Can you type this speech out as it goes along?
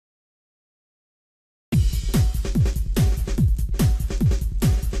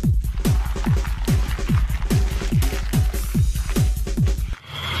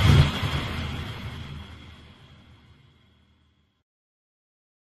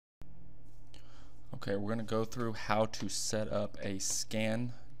Okay, we're going to go through how to set up a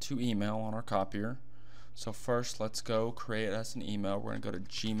scan to email on our copier. So first, let's go create us an email. We're going to go to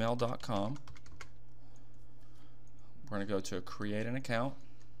gmail.com. We're going to go to create an account.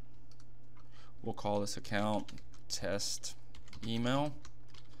 We'll call this account test email.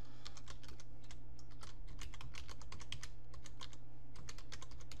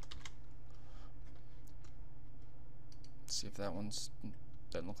 See if that one's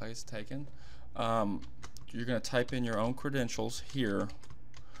doesn't look like it's taken. You're going to type in your own credentials here,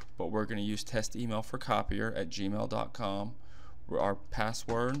 but we're going to use test email for copier at gmail.com. Our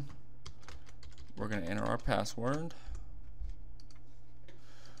password, we're going to enter our password.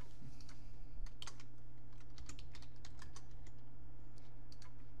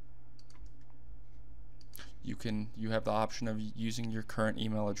 You have the option of using your current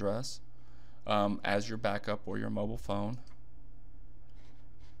email address as your backup or your mobile phone.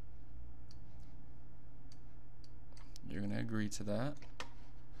 You're going to agree to that.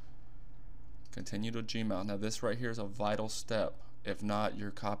 Continue to Gmail. Now this right here is a vital step. If not, your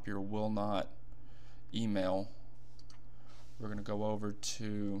copier will not email. We're going to go over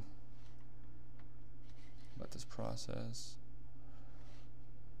to let this process.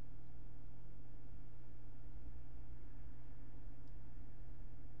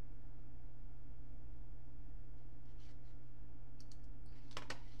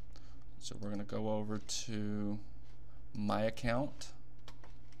 So we're going to go over to my account.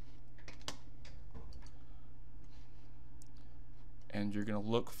 And you're going to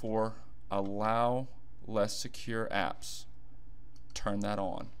look for allow less secure apps. Turn that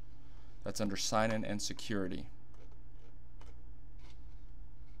on. That's under sign in and security.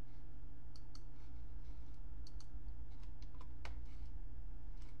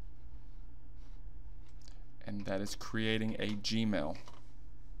 And that is creating a Gmail.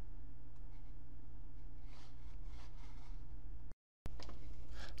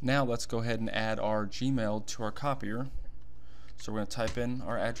 Now let's go ahead and add our Gmail to our copier. So we're going to type in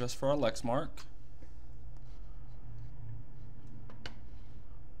our address for our Lexmark.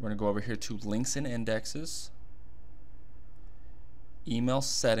 We're going to go over here to links and indexes, email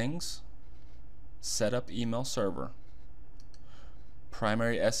settings, set up email server.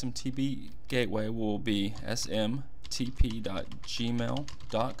 Primary SMTP gateway will be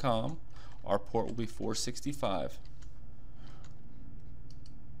smtp.gmail.com. Our port will be 465.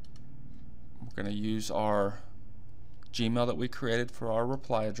 We're going to use our Gmail that we created for our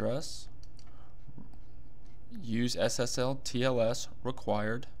reply address. Use SSL TLS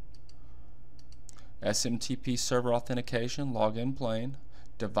required. SMTP server authentication, login plain.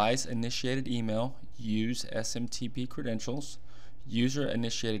 Device initiated email, use SMTP credentials. User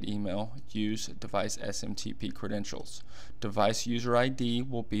initiated email, use device SMTP credentials. Device user ID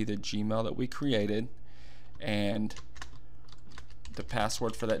will be the Gmail that we created and the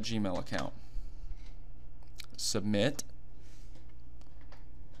password for that Gmail account. Submit.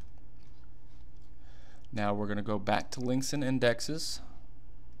 Now we're going to go back to links and indexes,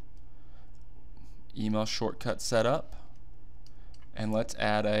 email shortcut setup, and let's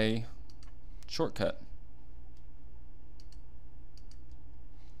add a shortcut.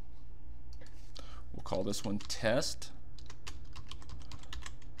 We'll call this one test.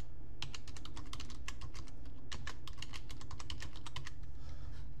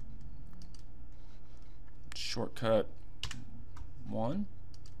 Shortcut 1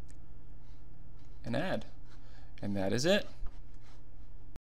 and add, and that is it.